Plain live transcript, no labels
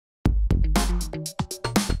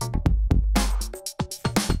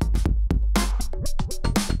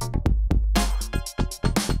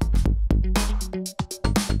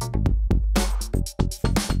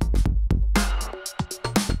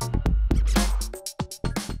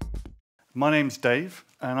My name's Dave,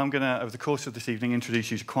 and I'm going to, over the course of this evening,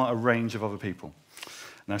 introduce you to quite a range of other people.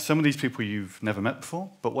 Now, some of these people you've never met before,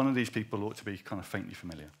 but one of these people ought to be kind of faintly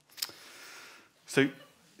familiar. So,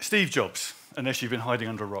 Steve Jobs, unless you've been hiding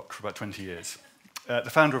under a rock for about 20 years, the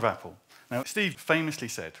founder of Apple. Now, Steve famously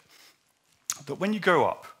said that when you grow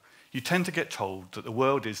up, you tend to get told that the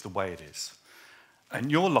world is the way it is. And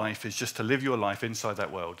your life is just to live your life inside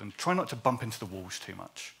that world and try not to bump into the walls too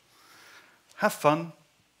much. Have fun,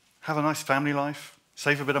 have a nice family life,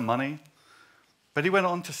 save a bit of money. But he went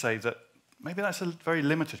on to say that maybe that's a very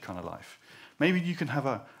limited kind of life. Maybe you can have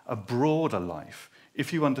a broader life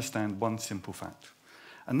if you understand one simple fact.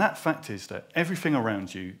 And that fact is that everything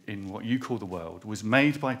around you in what you call the world was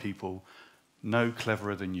made by people no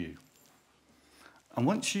cleverer than you. And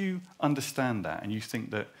once you understand that and you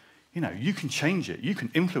think that, you can change it, you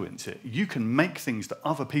can influence it, you can make things that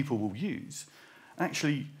other people will use,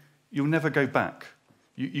 actually, you'll never go back.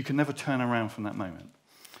 You can never turn around from that moment.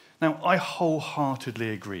 Now, I wholeheartedly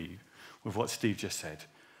agree with what Steve just said.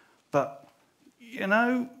 But,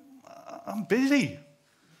 I'm busy.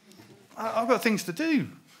 I've got things to do.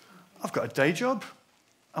 I've got a day job.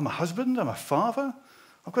 I'm a husband. I'm a father.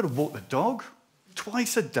 I've got to walk the dog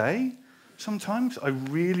twice a day. Sometimes I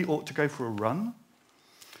really ought to go for a run.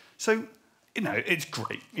 So, it's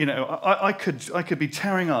great. I could be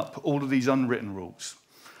tearing up all of these unwritten rules.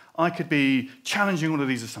 I could be challenging all of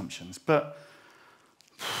these assumptions, but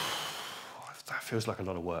that feels like a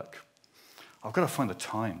lot of work. I've got to find the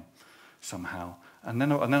time somehow, and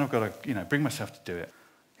then I've got to bring myself to do it.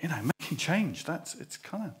 Making change, it's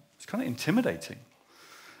kind of intimidating.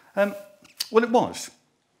 Well, it was,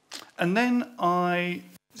 and then I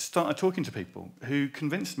started talking to people who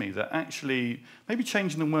convinced me that actually maybe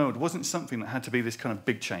changing the world wasn't something that had to be this kind of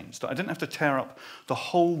big change, that I didn't have to tear up the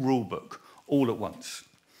whole rule book all at once.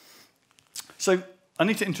 So I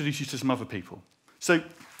need to introduce you to some other people. So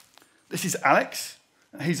this is Alex.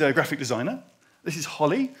 He's a graphic designer. This is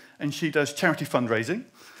Holly, and she does charity fundraising.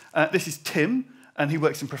 This is Tim, and he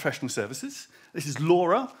works in professional services. This is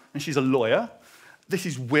Laura, and she's a lawyer. This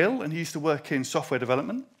is Will, and he used to work in software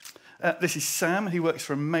development. This is Sam, and he works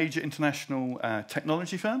for a major international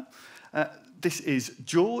technology firm. This is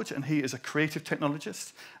George, and he is a creative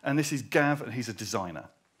technologist. And this is Gav, and he's a designer.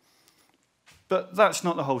 But that's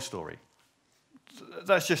not the whole story.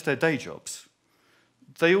 That's just their day jobs.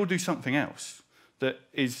 They all do something else that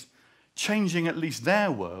is changing at least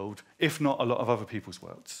their world, if not a lot of other people's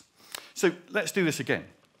worlds. So let's do this again.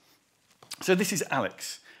 So this is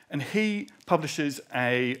Alex, and he publishes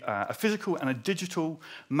a physical and a digital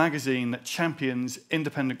magazine that champions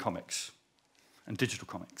independent comics and digital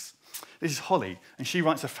comics. This is Holly, and she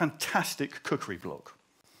writes a fantastic cookery blog.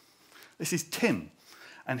 This is Tim,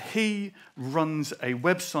 and he runs a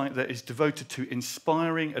website that is devoted to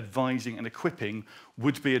inspiring, advising, and equipping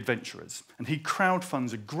would-be adventurers. And he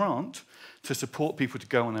crowdfunds a grant to support people to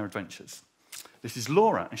go on their adventures. This is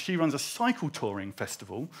Laura, and she runs a cycle touring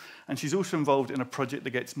festival, and she's also involved in a project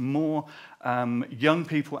that gets more young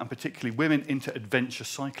people, and particularly women, into adventure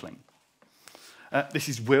cycling. This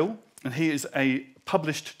is Will, and he is a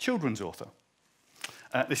published children's author.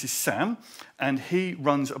 This is Sam, and he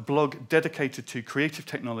runs a blog dedicated to creative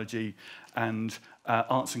technology and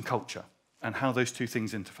arts and culture, and how those two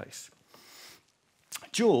things interface.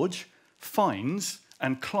 George finds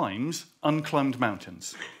and climbs unclimbed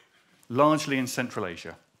mountains, largely in Central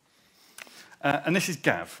Asia. And this is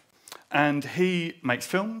Gav, and he makes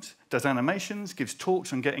films, does animations, gives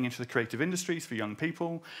talks on getting into the creative industries for young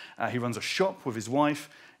people. He runs a shop with his wife.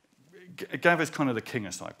 Gav is kind of the king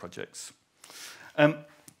of side projects.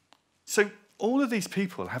 So all of these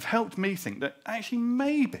people have helped me think that actually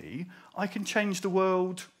maybe I can change the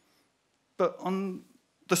world, but on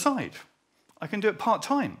the side. I can do it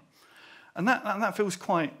part-time. And that feels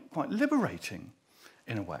quite liberating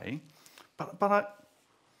in a way. But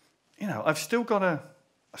I've still got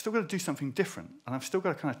to do something different, and I've still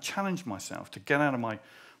got to kind of challenge myself to get out of my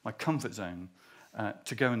comfort zone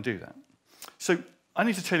to go and do that. So I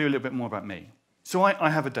need to tell you a little bit more about me. So I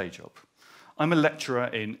have a day job. I'm a lecturer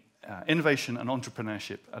in innovation and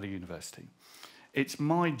entrepreneurship at a university. It's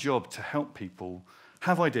my job to help people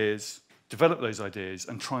have ideas, develop those ideas,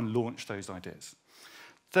 and try and launch those ideas.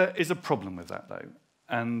 There is a problem with that, though,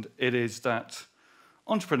 and it is that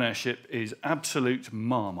entrepreneurship is absolute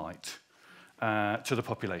marmite to the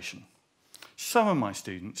population. Some of my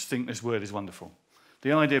students think this word is wonderful.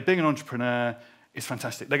 The idea of being an entrepreneur is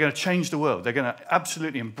fantastic. They're going to change the world. They're going to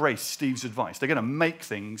absolutely embrace Steve's advice. They're going to make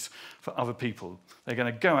things for other people. They're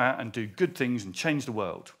going to go out and do good things and change the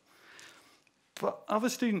world. But other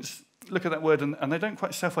students look at that word and they don't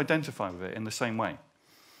quite self-identify with it in the same way.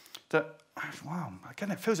 that, wow,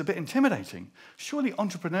 again, it feels a bit intimidating. Surely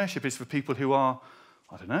entrepreneurship is for people who are,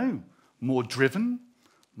 I don't know, more driven,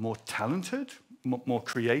 more talented, more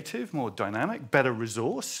creative, more dynamic, better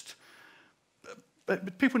resourced,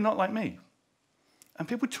 but people not like me. And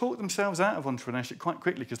people talk themselves out of entrepreneurship quite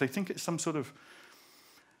quickly because they think it's some sort of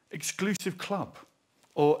exclusive club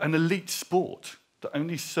or an elite sport that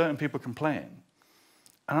only certain people can play in.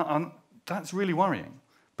 And that's really worrying.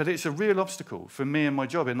 But it's a real obstacle for me and my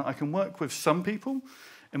job in that I can work with some people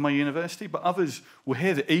in my university, but others will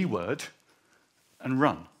hear the E word and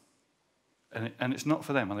run. And it's not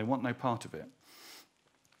for them, and they want no part of it.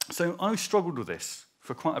 So I struggled with this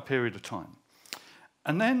for quite a period of time.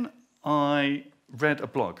 And then I read a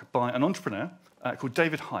blog by an entrepreneur called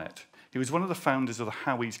David Hyatt. He was one of the founders of the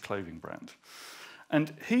Howie's clothing brand.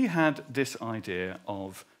 And he had this idea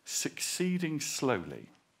of succeeding slowly.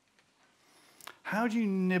 How do you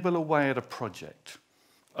nibble away at a project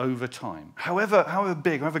over time? However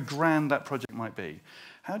big, however grand that project might be,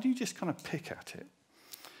 how do you just kind of pick at it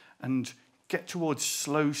and get towards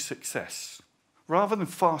slow success? Rather than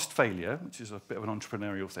fast failure, which is a bit of an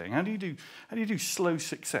entrepreneurial thing, how do you do slow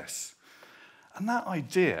success? And that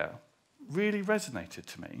idea really resonated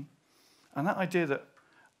to me. And that idea that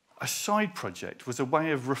a side project was a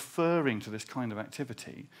way of referring to this kind of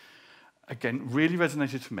activity, again, really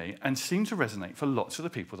resonated to me and seemed to resonate for lots of the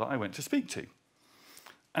people that I went to speak to.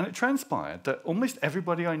 And it transpired that almost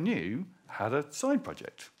everybody I knew had a side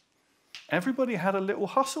project. Everybody had a little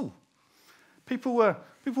hustle. People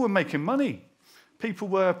were making money. People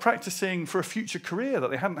were practicing for a future career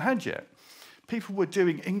that they hadn't had yet. People were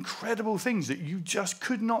doing incredible things that you just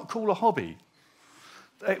could not call a hobby.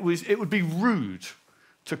 It would be rude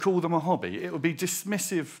to call them a hobby. It would be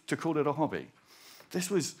dismissive to call it a hobby. This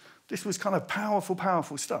was kind of powerful,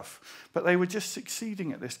 powerful stuff. But they were just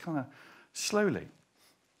succeeding at this kind of slowly.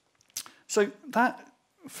 So that,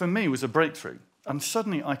 for me, was a breakthrough. And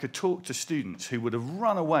suddenly I could talk to students who would have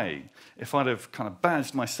run away if I'd have kind of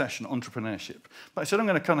badged my session entrepreneurship. But I said, I'm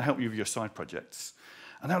going to kind of help you with your side projects.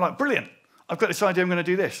 And they were like, brilliant. I've got this idea, I'm going to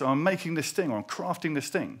do this, or I'm making this thing, or I'm crafting this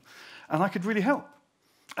thing. And I could really help.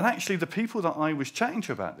 And actually, the people that I was chatting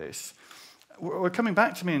to about this were coming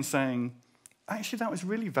back to me and saying, actually, that was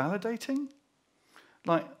really validating.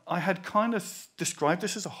 Like, I had kind of described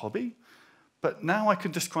this as a hobby, but now I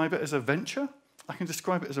can describe it as a venture. I can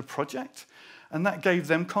describe it as a project. And that gave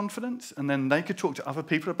them confidence, and then they could talk to other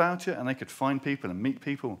people about it, and they could find people and meet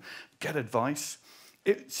people, get advice.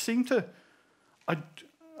 It seemed to...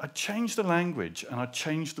 I'd changed the language, and I'd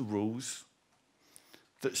changed the rules,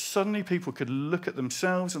 that suddenly people could look at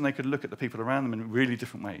themselves and they could look at the people around them in really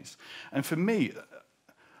different ways. And for me,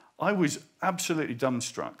 I was absolutely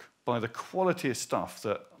dumbstruck by the quality of stuff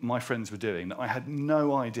that my friends were doing that I had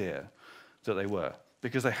no idea that they were,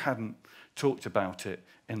 because they hadn't talked about it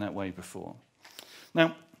in that way before.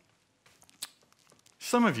 Now,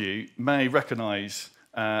 some of you may recognize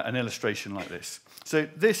an illustration like this. So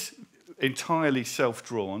this entirely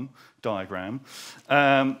self-drawn diagram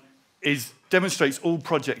demonstrates all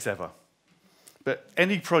projects ever. But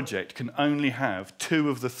any project can only have 2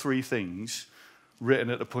 of the 3 things written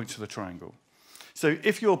at the points of the triangle. So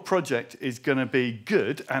if your project is going to be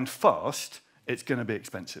good and fast, it's going to be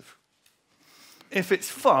expensive. If it's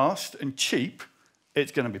fast and cheap,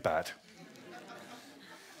 it's going to be bad.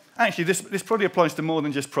 Actually, this probably applies to more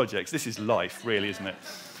than just projects. This is life, really, isn't it?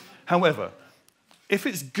 However, if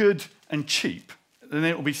it's good and cheap, then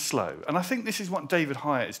it will be slow. And I think this is what David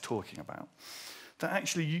Hyatt is talking about. That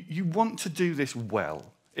actually you want to do this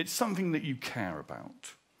well. It's something that you care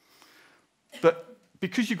about. But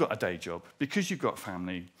because you've got a day job, because you've got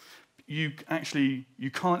family, you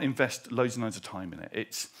can't invest loads and loads of time in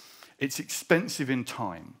it. It's expensive in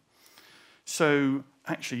time. So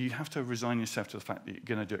actually, you have to resign yourself to the fact that you're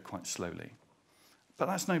going to do it quite slowly. But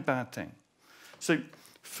that's no bad thing. So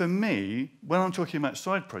for me, when I'm talking about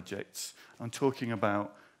side projects, I'm talking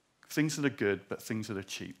about things that are good, but things that are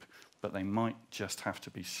cheap. But they might just have to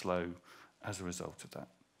be slow as a result of that.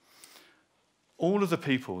 All of the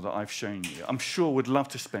people that I've shown you, I'm sure would love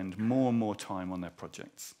to spend more and more time on their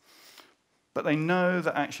projects. But they know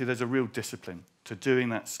that actually there's a real discipline to doing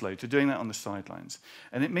that slow, to doing that on the sidelines.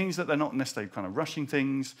 And it means that they're not necessarily kind of rushing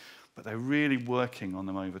things, but they're really working on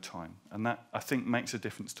them over time. And that, I think, makes a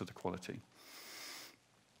difference to the quality.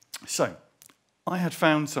 So, I had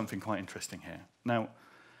found something quite interesting here. Now,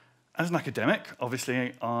 as an academic,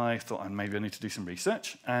 obviously, I thought maybe I need to do some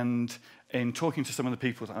research. And in talking to some of the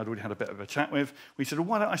people that I'd already had a bit of a chat with, we said, well,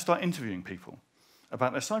 why don't I start interviewing people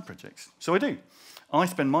about their side projects? So I do. I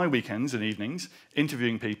spend my weekends and evenings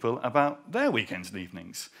interviewing people about their weekends and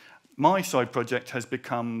evenings. My side project has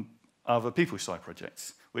become other people's side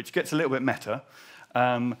projects, which gets a little bit meta,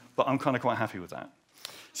 but I'm kind of quite happy with that.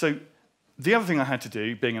 So the other thing I had to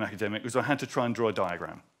do, being an academic, was I had to try and draw a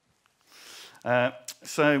diagram.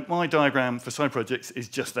 So my diagram for side projects is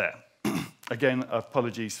just there. Again,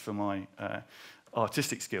 apologies for my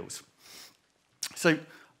artistic skills. So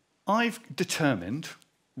I've determined,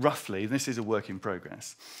 roughly, this is a work in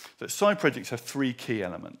progress, that side projects have 3 key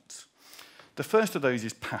elements. The first of those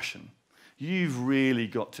is passion. You've really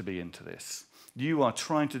got to be into this. You are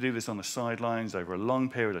trying to do this on the sidelines over a long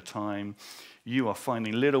period of time. You are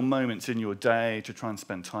finding little moments in your day to try and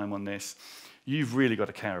spend time on this. You've really got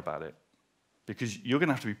to care about it, because you're going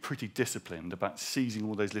to have to be pretty disciplined about seizing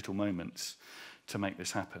all those little moments to make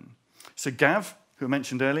this happen. So Gav, who I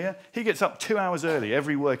mentioned earlier, he gets up 2 hours early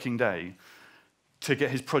every working day to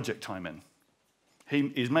get his project time in.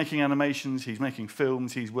 He is making animations, he's making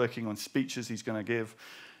films, he's working on speeches he's going to give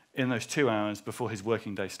in those 2 hours before his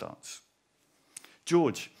working day starts.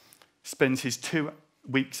 George spends his 2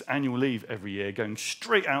 weeks annual leave every year going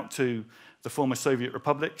straight out to the former Soviet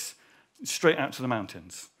republics, straight out to the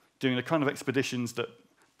mountains, doing the kind of expeditions that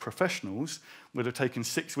professionals would have taken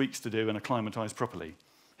 6 weeks to do and acclimatise properly.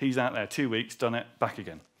 He's out there 2 weeks, done it, back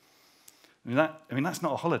again. I mean, that's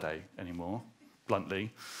not a holiday anymore,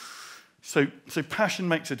 bluntly. So passion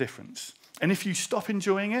makes a difference. And if you stop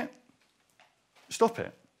enjoying it, stop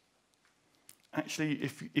it. Actually,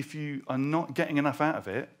 if you are not getting enough out of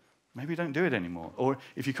it, maybe don't do it anymore. Or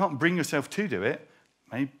if you can't bring yourself to do it,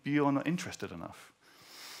 maybe you're not interested enough.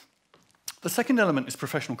 The second element is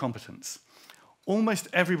professional competence. Almost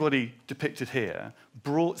everybody depicted here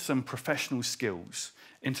brought some professional skills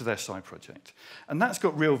into their side project. And that's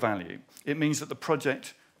got real value. It means that the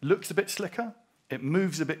project looks a bit slicker, it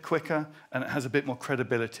moves a bit quicker, and it has a bit more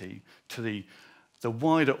credibility to the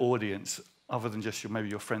wider audience, other than just maybe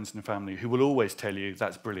your friends and family, who will always tell you,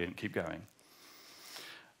 that's brilliant, keep going.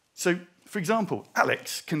 So, for example,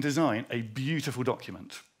 Alex can design a beautiful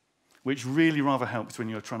document, which really rather helps when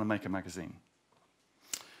you're trying to make a magazine.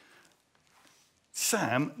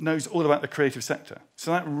 Sam knows all about the creative sector,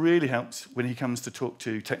 so that really helps when he comes to talk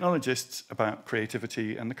to technologists about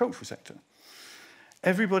creativity and the cultural sector.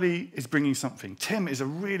 Everybody is bringing something. Tim is a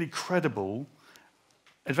really credible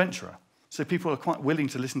adventurer, so people are quite willing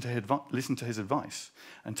to listen to his advice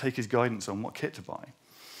and take his guidance on what kit to buy.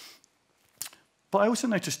 But I also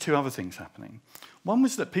noticed 2 other things happening. One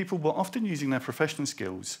was that people were often using their professional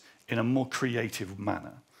skills in a more creative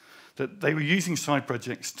manner, that they were using side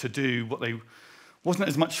projects to do what they wasn't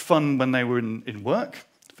as much fun when they were in work,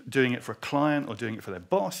 doing it for a client or doing it for their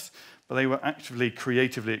boss, but they were actively,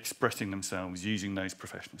 creatively expressing themselves using those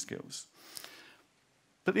professional skills.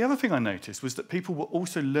 But the other thing I noticed was that people were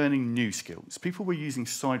also learning new skills. People were using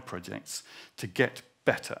side projects to get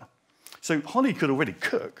better. So Holly could already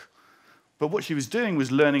cook, but what she was doing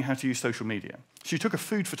was learning how to use social media. She took a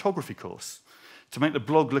food photography course to make the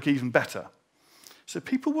blog look even better. So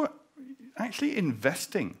people were actually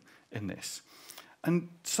investing in this. And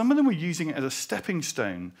some of them were using it as a stepping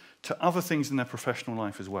stone to other things in their professional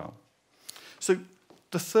life as well. So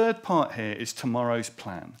the third part here is tomorrow's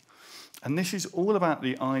plan. And this is all about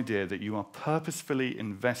the idea that you are purposefully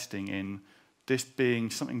investing in this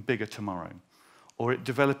being something bigger tomorrow, or it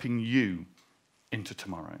developing you into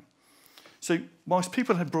tomorrow. So whilst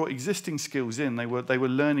people had brought existing skills in, they were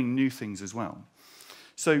learning new things as well.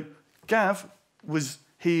 So Gav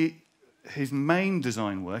his main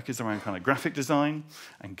design work is around kind of graphic design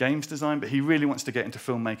and games design, but he really wants to get into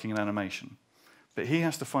filmmaking and animation. But he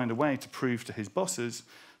has to find a way to prove to his bosses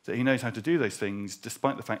that he knows how to do those things,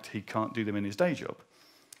 despite the fact he can't do them in his day job.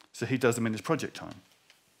 So he does them in his project time.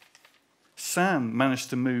 Sam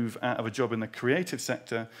managed to move out of a job in the creative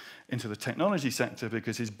sector into the technology sector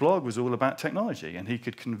because his blog was all about technology, and he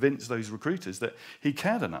could convince those recruiters that he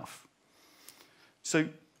cared enough. So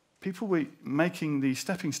people were making these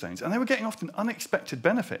stepping stones, and they were getting often unexpected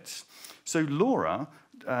benefits. So Laura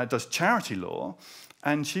does charity law,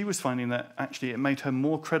 and she was finding that actually it made her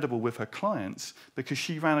more credible with her clients because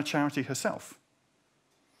she ran a charity herself.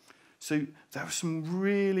 So there were some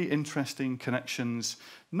really interesting connections,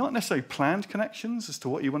 not necessarily planned connections as to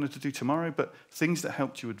what you wanted to do tomorrow, but things that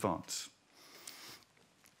helped you advance.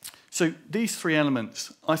 So these 3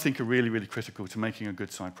 elements, I think, are really, really critical to making a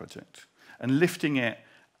good side project and lifting it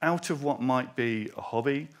out of what might be a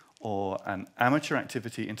hobby or an amateur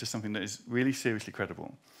activity into something that is really seriously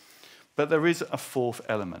credible. But there is a 4th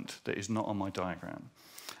element that is not on my diagram.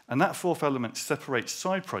 And that 4th element separates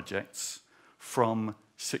side projects from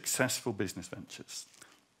successful business ventures.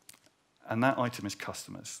 And that item is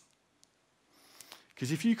customers.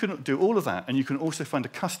 Because if you can do all of that and you can also find a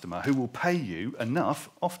customer who will pay you enough,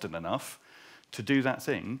 often enough, to do that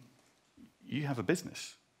thing, you have a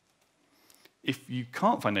business. If you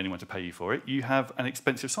can't find anyone to pay you for it, you have an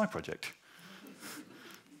expensive side project.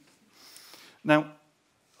 Now,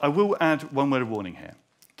 I will add one word of warning here,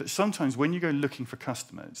 that sometimes when you go looking for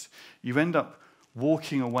customers, you end up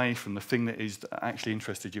walking away from the thing that actually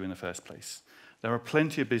interested you in the first place. There are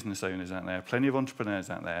plenty of business owners out there, plenty of entrepreneurs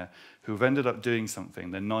out there who have ended up doing something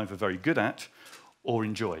they're neither very good at or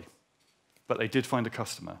enjoy, but they did find a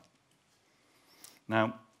customer.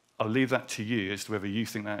 Now, I'll leave that to you as to whether you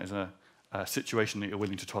think that is a situation that you're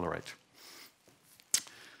willing to tolerate.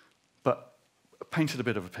 But I painted a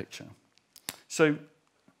bit of a picture. So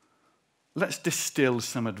let's distill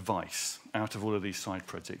some advice out of all of these side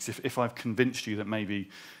projects. If I've convinced you that maybe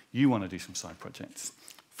you want to do some side projects,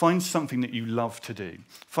 find something that you love to do.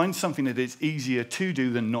 Find something that is easier to do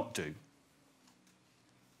than not do.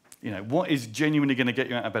 You know, what is genuinely going to get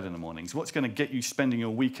you out of bed in the mornings? What's going to get you spending your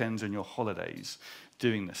weekends and your holidays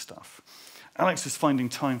doing this stuff? Alex was finding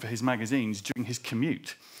time for his magazines during his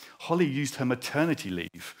commute. Holly used her maternity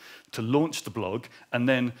leave to launch the blog and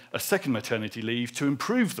then a second maternity leave to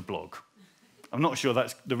improve the blog. I'm not sure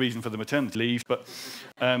that's the reason for the maternity leave, but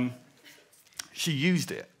she used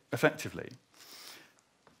it effectively.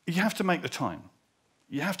 You have to make the time.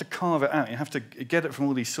 You have to carve it out. You have to get it from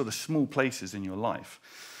all these sort of small places in your life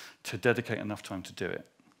to dedicate enough time to do it.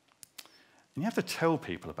 And you have to tell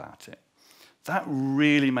people about it. That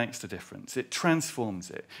really makes the difference. It transforms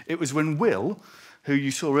it. It was when Will, who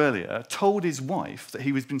you saw earlier, told his wife that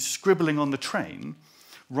he was been scribbling on the train,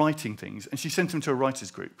 writing things, and she sent him to a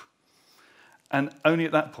writers' group. And only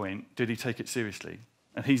at that point did he take it seriously.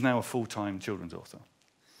 And he's now a full-time children's author.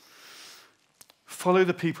 Follow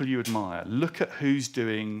the people you admire. Look at who's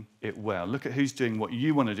doing it well. Look at who's doing what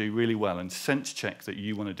you want to do really well and sense check that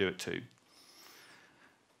you want to do it too.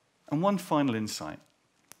 And one final insight.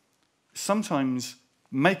 Sometimes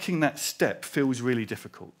making that step feels really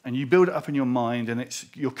difficult and you build it up in your mind and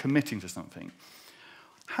you're committing to something.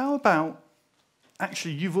 How about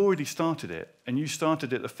actually you've already started it and you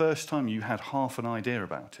started it the first time you had half an idea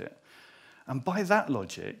about it. And by that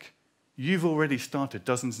logic, you've already started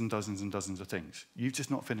dozens and dozens and dozens of things. You've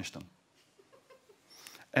just not finished them.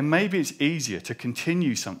 And maybe it's easier to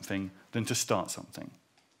continue something than to start something.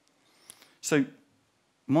 So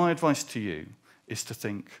my advice to you is to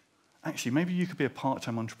think, actually, maybe you could be a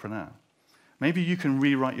part-time entrepreneur. Maybe you can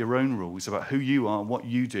rewrite your own rules about who you are, what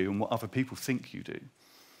you do, and what other people think you do.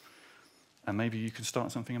 And maybe you can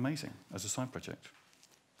start something amazing as a side project.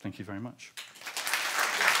 Thank you very much.